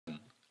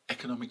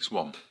Economics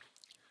 1,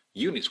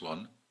 Unit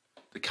 1,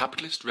 The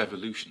Capitalist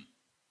Revolution.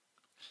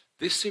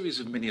 This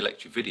series of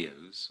mini-lecture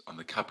videos on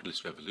the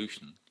capitalist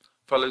revolution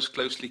follows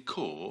closely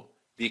Core,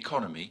 the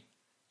Economy,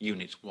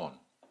 Unit 1.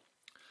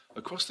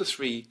 Across the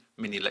three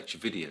mini-lecture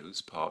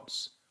videos,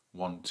 parts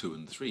 1, 2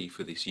 and 3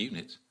 for this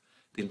unit,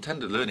 the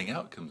intended learning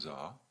outcomes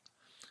are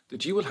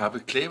that you will have a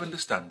clear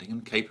understanding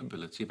and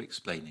capability of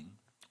explaining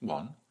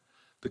 1.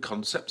 The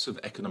concepts of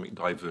economic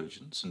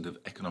divergence and of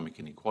economic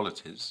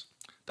inequalities.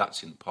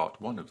 That's in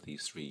part 1 of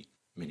these three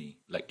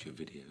mini-lecture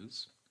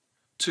videos.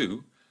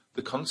 2.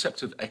 The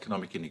concept of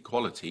economic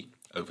inequality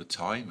over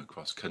time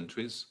across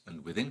countries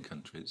and within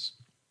countries.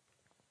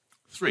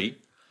 3.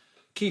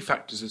 Key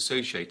factors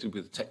associated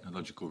with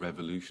technological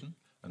revolution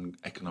and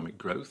economic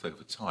growth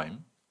over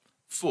time.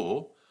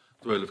 4.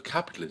 The role of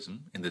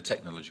capitalism in the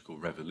technological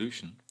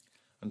revolution.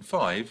 And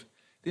 5.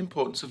 The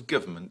importance of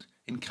government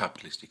in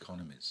capitalist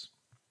economies.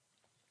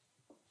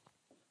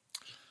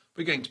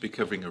 We're going to be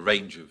covering a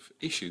range of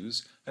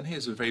issues, and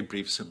here's a very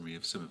brief summary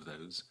of some of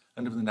those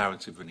and of the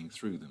narrative running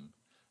through them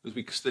as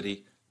we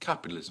study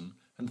capitalism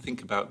and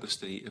think about the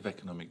study of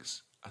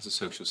economics as a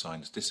social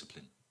science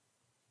discipline.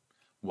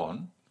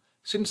 1.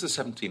 Since the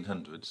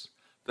 1700s,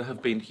 there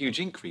have been huge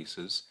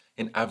increases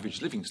in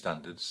average living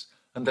standards,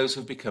 and those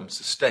have become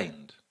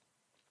sustained.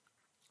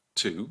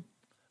 2.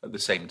 At the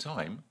same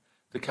time,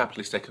 the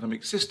capitalist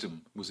economic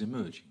system was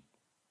emerging.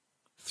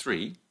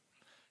 3.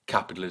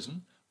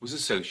 Capitalism was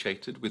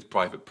associated with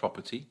private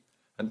property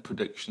and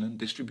production and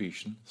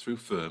distribution through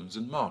firms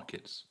and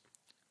markets.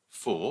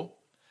 4.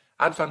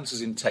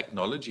 Advances in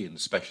technology and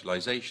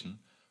specialization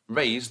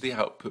raised the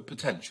output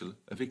potential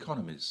of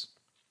economies.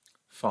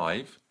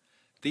 5.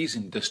 These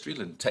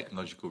industrial and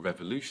technological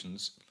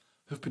revolutions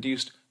have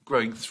produced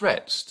growing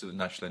threats to the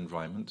natural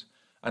environment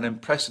and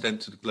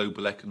unprecedented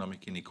global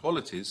economic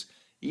inequalities,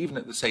 even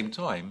at the same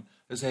time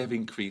as they have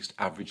increased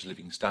average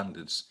living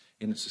standards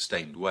in a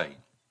sustained way.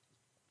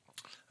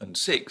 And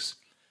 6.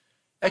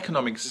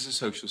 Economics is a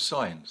social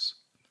science,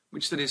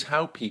 which studies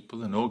how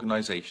people and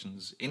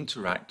organizations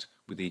interact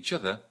with each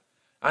other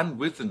and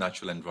with the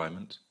natural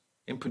environment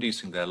in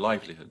producing their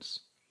livelihoods.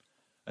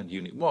 And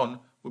Unit 1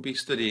 will be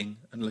studying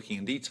and looking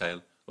in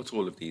detail at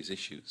all of these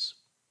issues.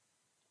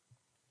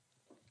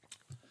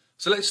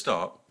 So let's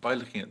start by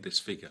looking at this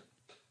figure.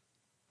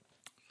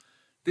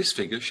 This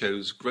figure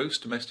shows gross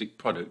domestic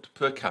product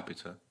per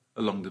capita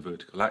along the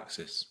vertical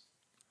axis.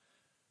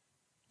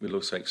 We'll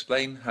also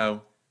explain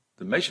how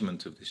the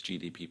measurement of this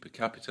GDP per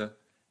capita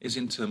is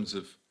in terms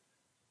of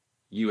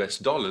US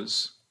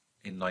dollars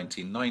in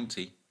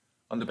 1990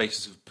 on the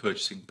basis of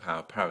purchasing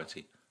power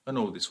parity, and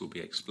all this will be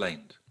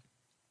explained.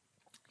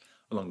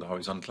 Along the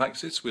horizontal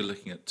axis, we're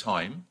looking at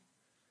time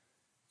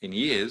in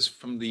years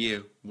from the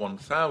year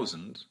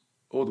 1000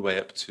 all the way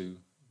up to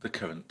the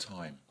current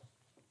time.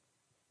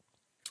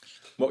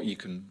 What you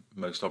can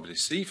most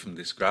obviously see from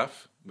this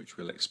graph, which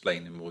we'll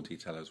explain in more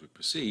detail as we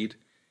proceed,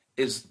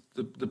 is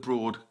the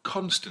broad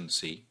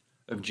constancy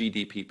of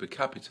GDP per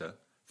capita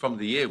from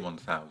the year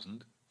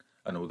 1000,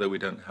 and although we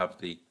don't have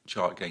the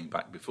chart going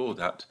back before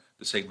that,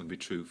 the same would be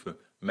true for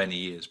many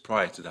years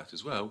prior to that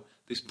as well,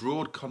 this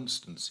broad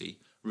constancy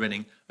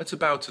running at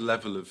about a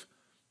level of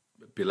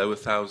below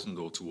 1,000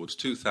 or towards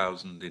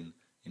 2,000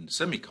 in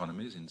some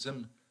economies, in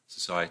some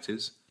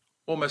societies,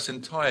 almost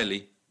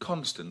entirely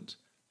constant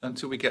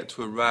until we get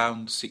to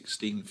around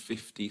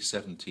 1650,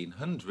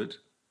 1700.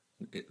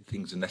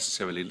 Things are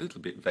necessarily a little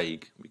bit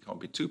vague. We can't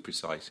be too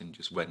precise in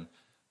just when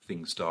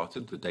things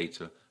started. The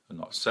data are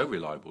not so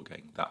reliable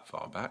going that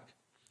far back.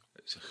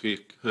 It's a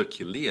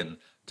Herculean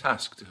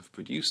task to have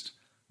produced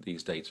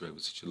these data over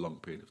such a long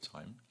period of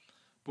time.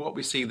 But what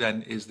we see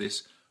then is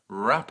this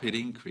rapid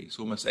increase,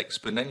 almost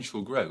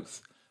exponential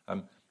growth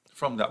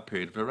from that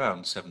period of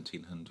around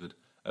 1700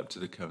 up to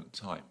the current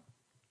time.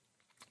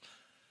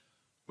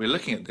 We're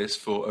looking at this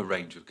for a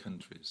range of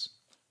countries.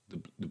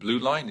 The blue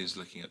line is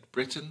looking at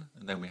Britain,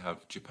 and then we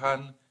have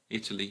Japan,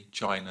 Italy,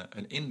 China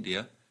and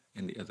India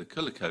in the other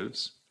colour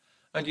codes.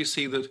 And you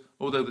see that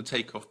although the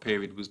takeoff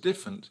period was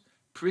different,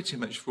 pretty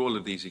much for all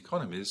of these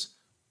economies,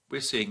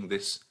 we're seeing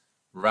this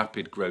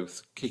rapid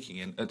growth kicking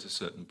in at a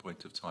certain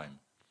point of time,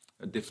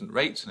 at different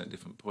rates and at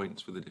different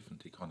points for the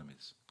different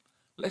economies.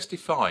 Let's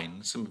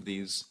define some of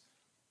these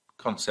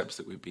concepts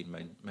that we've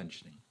been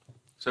mentioning.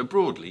 So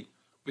broadly,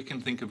 we can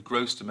think of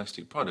gross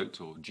domestic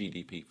product, or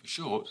GDP for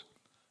short,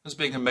 as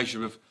being a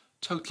measure of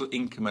total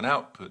income and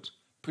output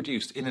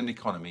produced in an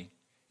economy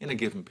in a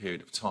given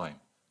period of time,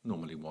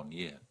 normally 1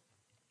 year.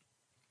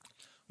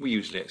 We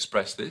usually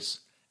express this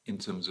in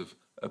terms of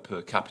a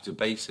per capita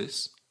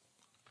basis,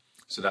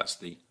 so that's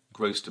the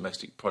gross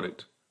domestic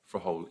product for a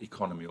whole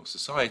economy or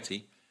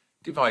society,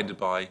 divided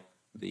by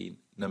the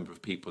number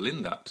of people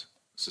in that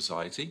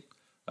society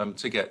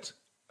to get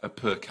a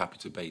per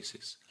capita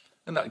basis.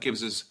 And that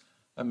gives us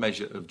a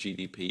measure of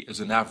GDP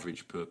as an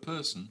average per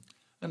person,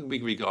 and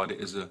we regard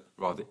it as a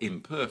rather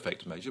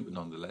imperfect measure, but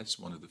nonetheless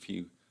one of the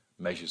few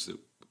measures that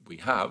we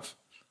have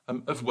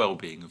of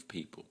well-being of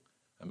people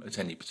at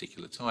any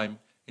particular time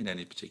in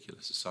any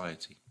particular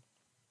society.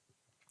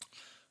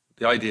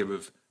 The idea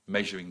of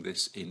measuring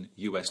this in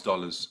US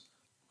dollars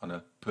on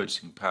a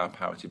purchasing power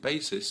parity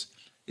basis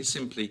is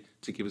simply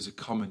to give us a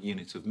common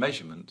unit of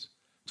measurement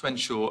to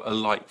ensure a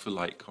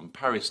like-for-like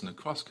comparison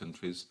across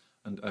countries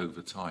and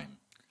over time.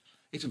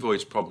 It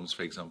avoids problems,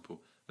 for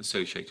example,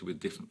 associated with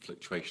different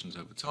fluctuations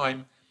over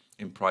time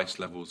in price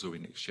levels or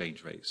in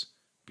exchange rates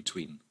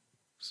between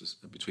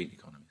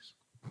economies.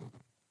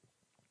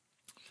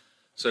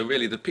 So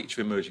really the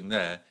picture emerging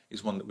there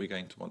is one that we're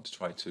going to want to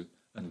try to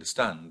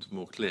understand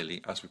more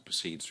clearly as we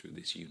proceed through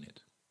this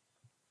unit.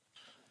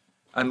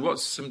 And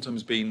what's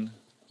sometimes been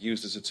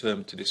used as a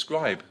term to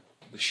describe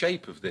the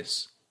shape of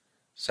this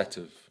set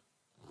of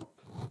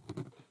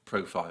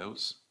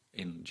profiles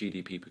in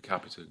GDP per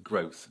capita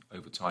growth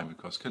over time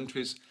across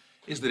countries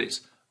is that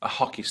it's a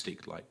hockey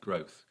stick-like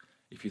growth.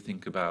 If you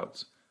think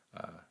about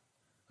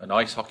an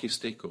ice hockey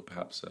stick or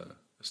perhaps a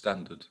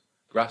standard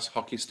grass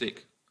hockey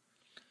stick,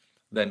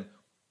 then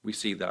we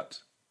see that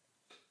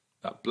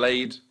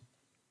blade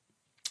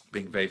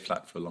being very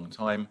flat for a long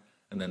time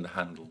and then the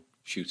handle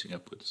shooting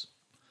upwards.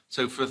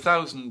 So for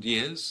 1,000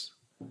 years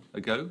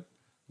ago,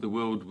 the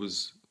world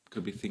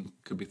could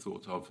be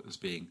thought of as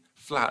being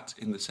flat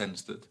in the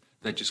sense that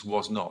there just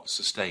was not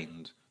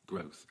sustained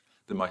growth.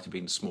 There might have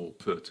been small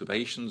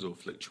perturbations or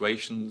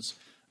fluctuations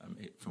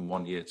from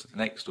one year to the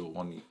next or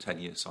one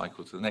 10-year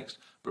cycle to the next,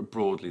 but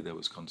broadly there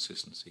was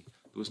consistency.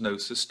 There was no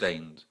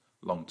sustained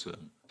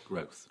long-term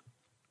growth.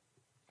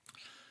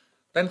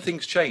 Then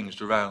things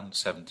changed around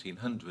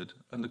 1700,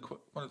 and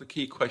one of the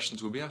key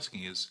questions we'll be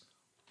asking is,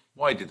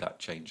 why did that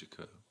change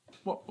occur?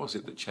 What was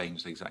it that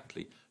changed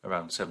exactly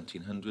around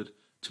 1700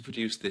 to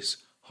produce this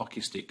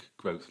hockey stick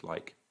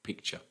growth-like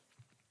picture?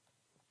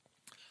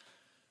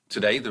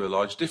 Today there are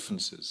large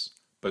differences,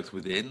 both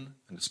within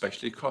and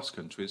especially across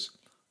countries,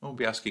 and we'll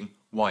be asking,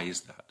 why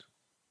is that?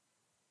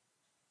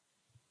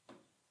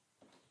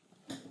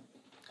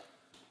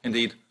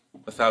 Indeed,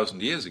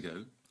 1,000 years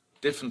ago,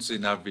 differences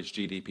in average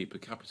GDP per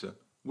capita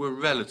were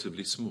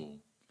relatively small.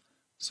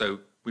 So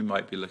we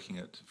might be looking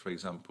at, for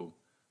example,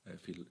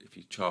 if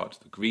you chart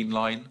the green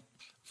line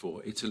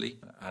for Italy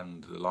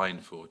and the line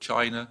for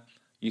China,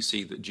 you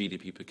see that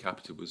GDP per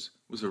capita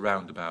was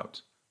around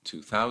about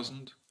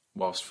 2,000,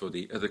 whilst for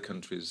the other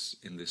countries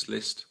in this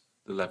list,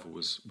 the level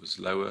was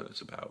lower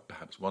at about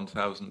perhaps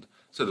 1,000.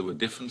 So there were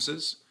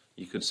differences.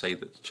 You could say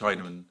that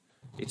China and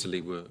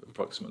Italy were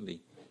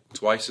approximately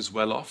twice as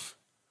well off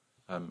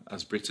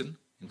as Britain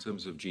in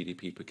terms of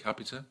GDP per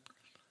capita.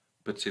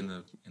 But in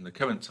the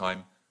current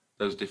time,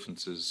 those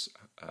differences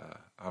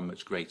are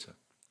much greater.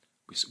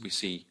 We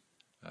see,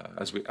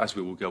 as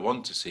we will go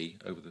on to see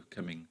over the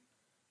coming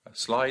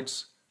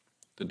slides,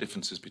 the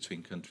differences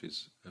between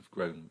countries have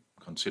grown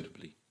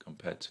considerably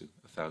compared to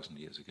 1,000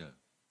 years ago.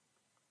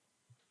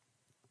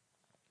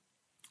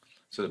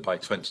 So that by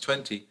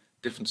 2020,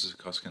 differences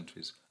across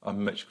countries are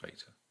much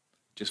greater.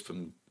 Just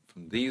from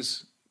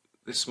this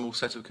small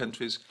set of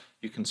countries,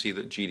 you can see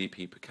that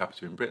GDP per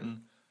capita in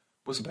Britain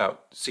was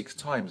about 6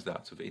 times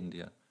that of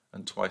India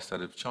and twice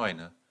that of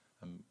China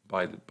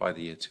by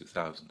the year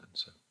 2000 and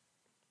so.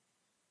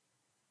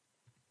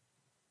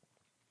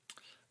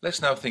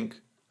 Let's now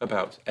think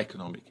about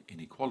economic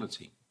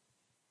inequality.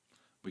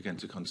 We're going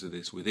to consider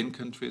this within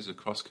countries,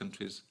 across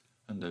countries,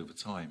 and over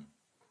time.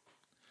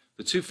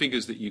 The two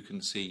figures that you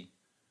can see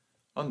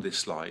on this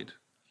slide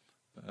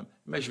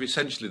measure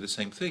essentially the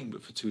same thing,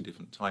 but for 2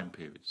 different time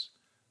periods.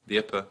 The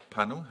upper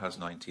panel has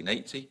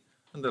 1980,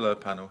 and the lower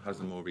panel has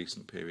the more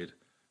recent period,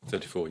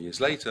 34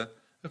 years later,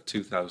 of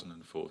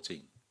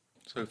 2014.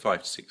 So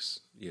 5 to 6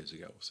 years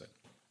ago or so.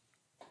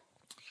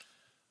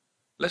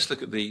 Let's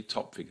look at the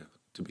top figure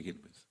to begin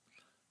with.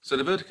 So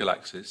the vertical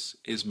axis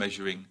is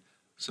measuring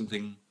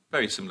something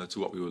very similar to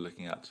what we were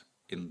looking at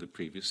in the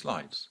previous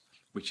slides,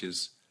 which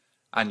is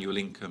annual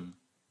income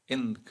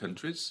in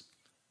countries,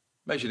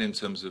 measured in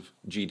terms of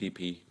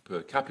GDP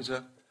per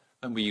capita,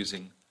 and we're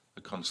using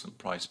a constant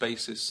price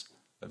basis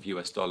of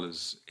US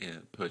dollars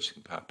in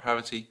purchasing power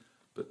parity,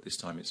 but this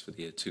time it's for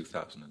the year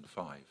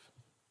 2005.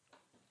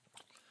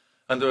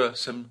 And there are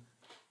some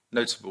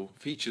notable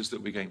features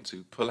that we're going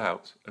to pull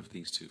out of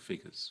these 2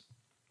 figures.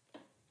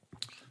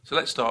 So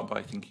let's start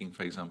by thinking,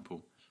 for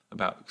example,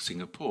 about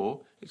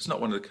Singapore. It's not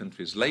one of the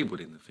countries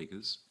labelled in the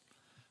figures,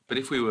 but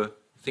if we were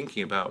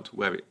thinking about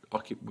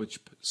which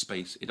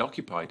space it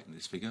occupied in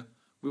this figure,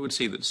 we would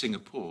see that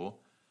Singapore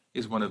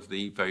is one of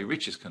the very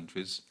richest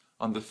countries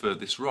on the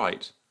furthest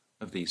right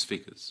of these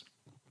figures.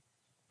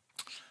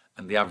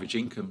 And the average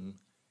income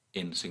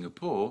in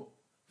Singapore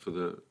for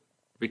the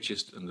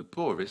richest and the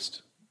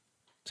poorest,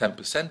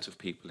 10% of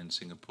people in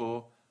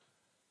Singapore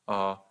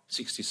are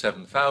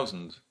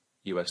 67,000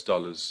 US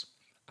dollars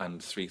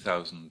and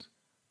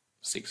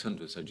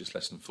 3,600, so just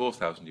less than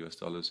 4,000 US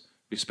dollars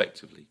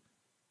respectively,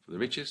 for the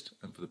richest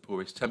and for the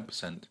poorest,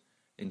 10%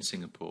 in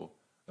Singapore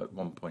at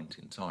one point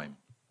in time.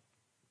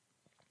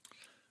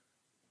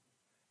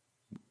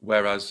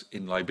 Whereas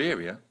in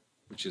Liberia,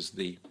 which is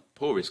the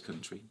poorest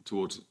country,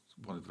 towards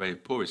one of the very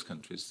poorest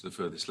countries, to the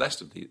furthest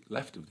left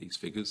of these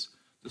figures,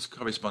 the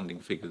corresponding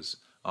figures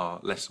are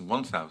less than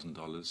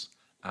 $1,000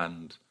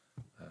 and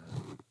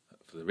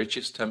for the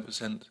richest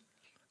 10%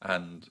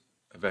 and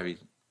a very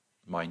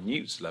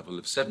minute level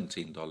of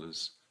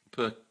 $17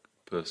 per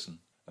person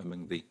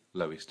among the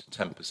lowest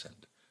 10%.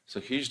 So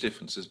huge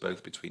differences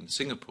both between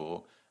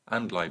Singapore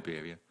and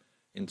Liberia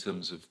in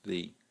terms of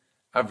the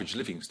average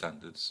living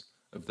standards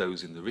of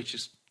those in the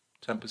richest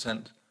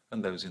 10%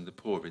 and those in the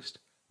poorest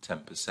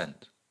 10%.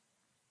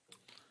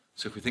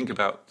 So if we think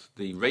about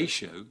the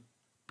ratio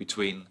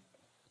between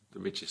the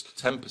richest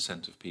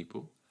 10% of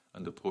people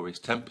and the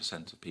poorest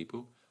 10% of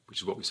people, which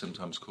is what we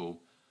sometimes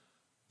call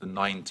the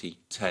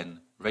 90-10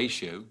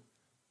 ratio,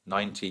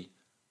 90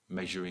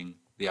 measuring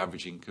the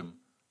average income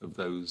of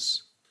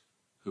those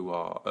who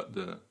are at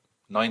the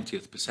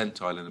 90th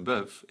percentile and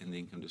above in the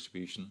income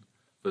distribution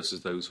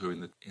versus those who are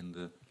in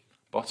the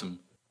bottom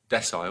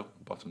decile,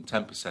 bottom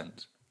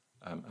 10%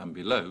 and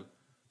below.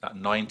 That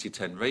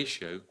 90-10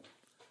 ratio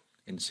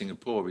in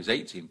Singapore is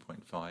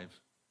 18.5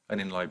 and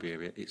in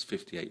Liberia it's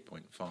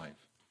 58.5.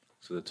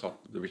 So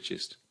the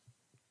richest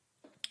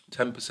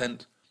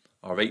 10%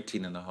 are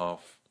 18.5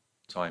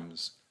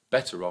 times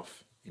better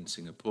off in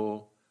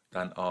Singapore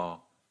than are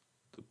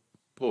the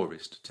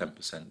poorest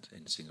 10%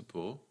 in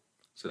Singapore.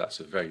 So that's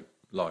a very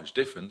large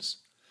difference,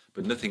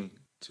 but nothing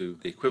to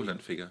the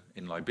equivalent figure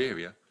in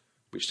Liberia,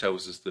 which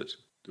tells us that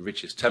the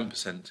richest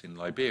 10% in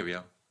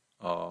Liberia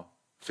are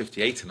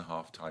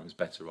 58.5 times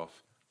better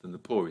off than the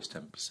poorest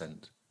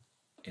 10%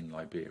 in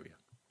Liberia.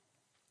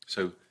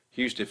 So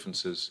huge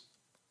differences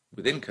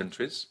within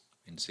countries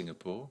in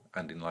Singapore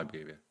and in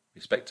Liberia,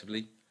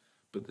 respectively,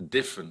 but the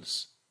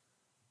difference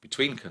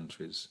between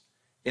countries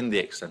in the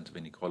extent of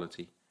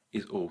inequality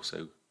is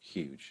also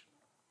huge.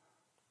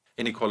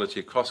 Inequality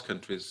across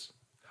countries,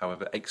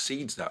 however,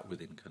 exceeds that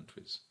within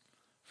countries.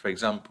 For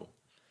example,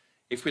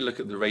 if we look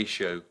at the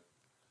ratio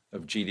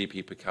of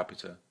GDP per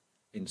capita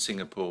in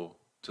Singapore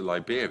to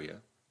Liberia,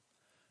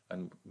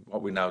 and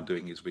what we're now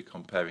doing is we're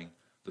comparing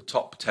the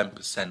top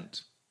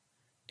 10%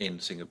 in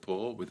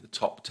Singapore with the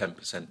top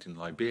 10% in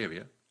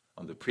Liberia.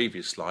 On the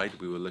previous slide,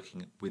 we were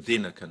looking at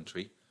within a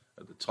country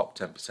at the top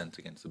 10%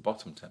 against the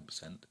bottom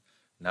 10%.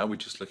 Now we're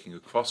just looking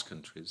across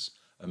countries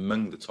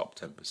among the top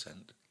 10%.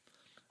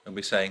 And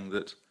we're saying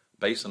that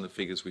based on the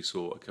figures we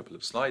saw a couple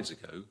of slides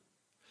ago,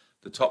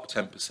 the top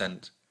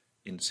 10%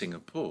 in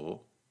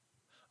Singapore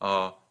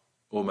are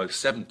almost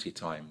 70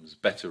 times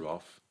better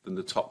off than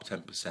the top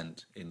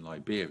 10% in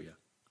Liberia.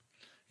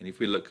 And if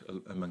we look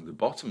among the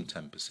bottom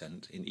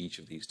 10% in each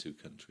of these two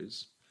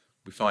countries,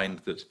 we find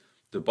that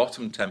the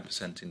bottom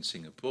 10% in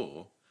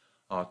Singapore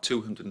are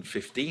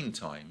 215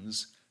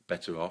 times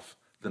better off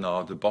than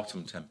are the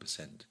bottom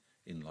 10%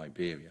 in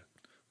Liberia.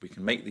 We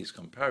can make these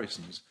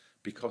comparisons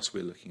because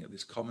we're looking at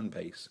this common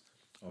base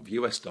of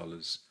US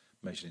dollars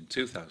measured in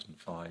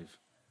 2005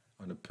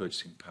 on a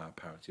purchasing power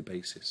parity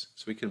basis.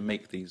 So we can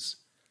make these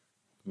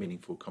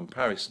meaningful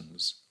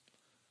comparisons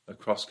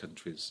across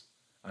countries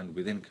and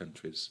within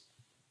countries,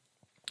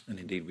 and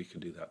indeed we can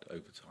do that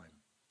over time.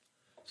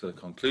 So the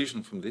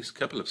conclusion from this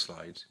couple of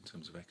slides in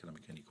terms of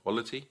economic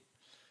inequality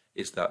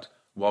is that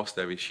whilst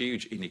there is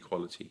huge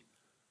inequality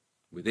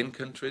within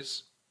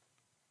countries,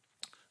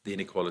 the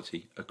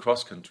inequality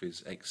across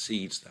countries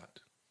exceeds that.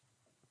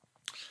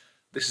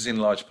 This is in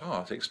large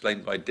part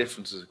explained by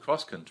differences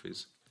across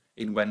countries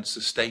in when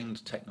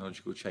sustained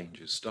technological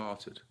changes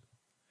started.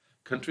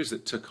 Countries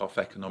that took off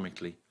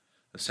economically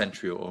a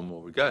century or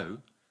more ago,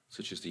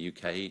 such as the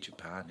UK,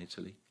 Japan,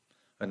 Italy,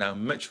 are now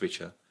much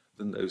richer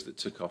than those that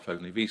took off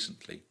only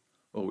recently,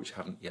 or which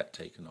haven't yet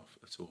taken off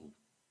at all.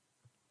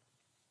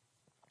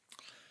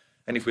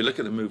 And if we look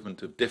at the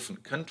movement of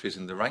different countries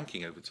in the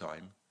ranking over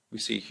time, we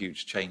see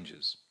huge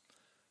changes.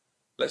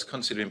 Let's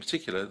consider in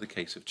particular the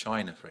case of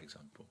China, for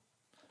example.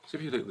 So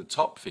if you look at the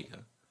top figure,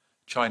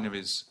 China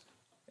is,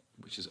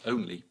 which is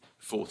only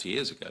 40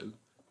 years ago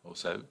or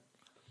so,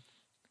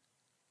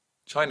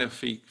 China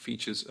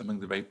features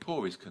among the very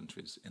poorest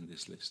countries in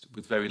this list,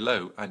 with very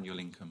low annual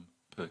income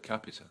per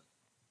capita.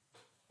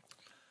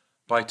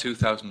 By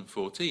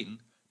 2014,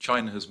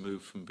 China has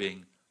moved from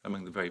being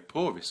among the very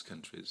poorest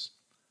countries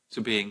to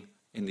being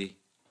in the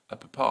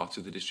upper part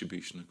of the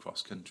distribution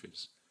across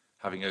countries,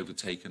 having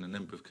overtaken a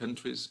number of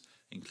countries,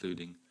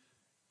 including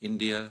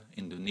India,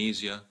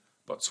 Indonesia,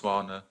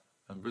 Botswana,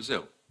 and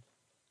Brazil.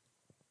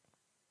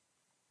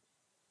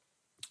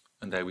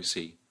 And there we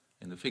see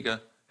in the figure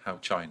how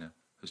China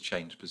has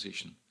changed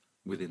position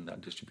within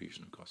that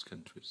distribution across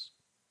countries.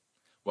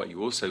 What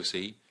you also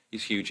see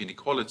is huge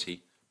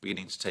inequality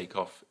beginning to take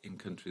off in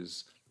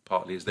countries,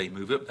 partly as they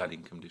move up that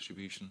income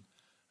distribution.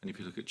 And if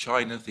you look at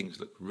China,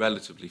 things look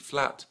relatively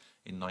flat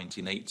in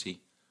 1980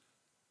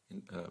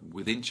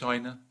 within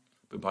China,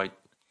 but by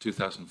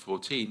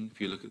 2014, if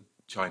you look at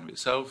China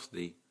itself,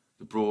 the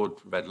broad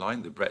red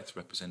line, the breadth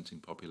representing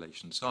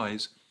population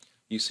size,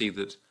 you see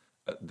that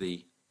at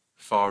the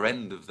far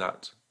end of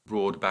that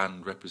broad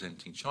band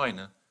representing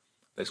China,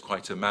 there's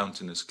quite a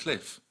mountainous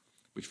cliff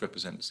which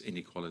represents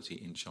inequality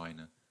in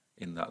China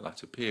in that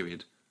latter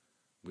period,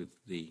 with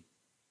the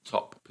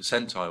top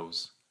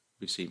percentiles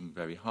receiving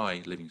very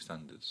high living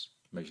standards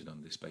measured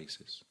on this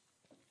basis.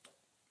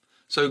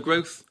 So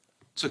growth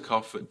took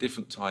off at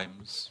different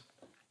times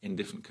in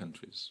different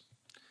countries.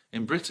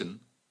 In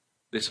Britain,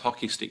 this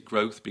hockey stick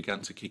growth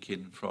began to kick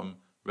in from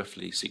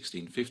roughly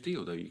 1650,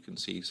 although you can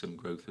see some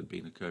growth had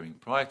been occurring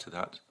prior to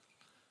that.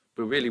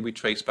 But really we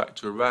trace back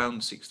to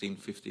around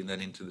 1650 and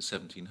then into the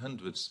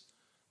 1700s,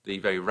 the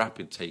very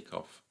rapid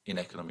takeoff in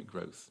economic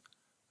growth,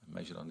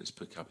 measured on this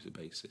per capita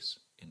basis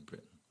in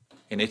Britain.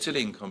 In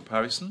Italy, in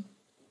comparison,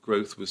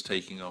 growth was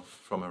taking off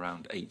from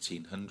around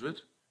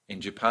 1800.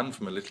 In Japan,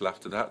 from a little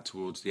after that,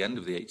 towards the end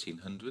of the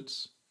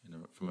 1800s,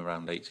 from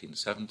around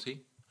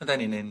 1870. And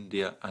then in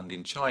India and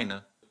in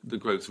China, the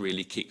growth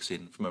really kicks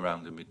in from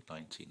around the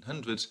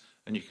mid-1900s,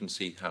 and you can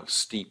see how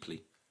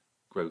steeply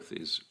growth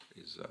is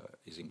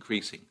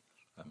increasing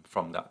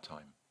from that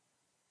time.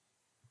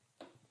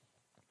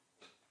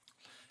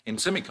 In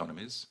some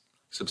economies,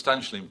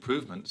 substantial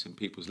improvements in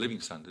people's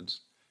living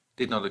standards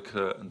did not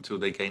occur until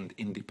they gained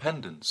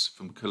independence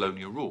from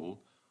colonial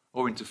rule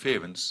or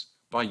interference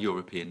by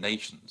European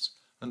nations,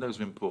 and those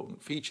are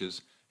important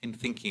features in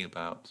thinking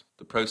about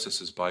the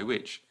processes by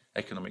which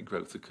economic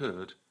growth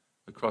occurred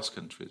across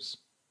countries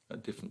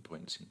at different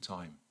points in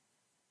time.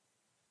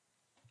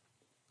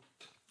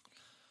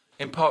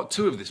 In part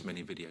 2 of this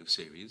mini video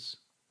series,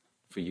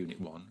 for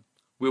Unit 1,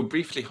 we'll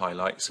briefly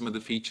highlight some of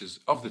the features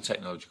of the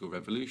technological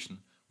revolution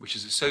which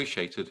is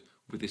associated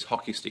with this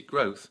hockey stick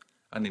growth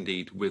and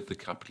indeed with the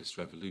capitalist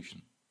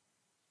revolution.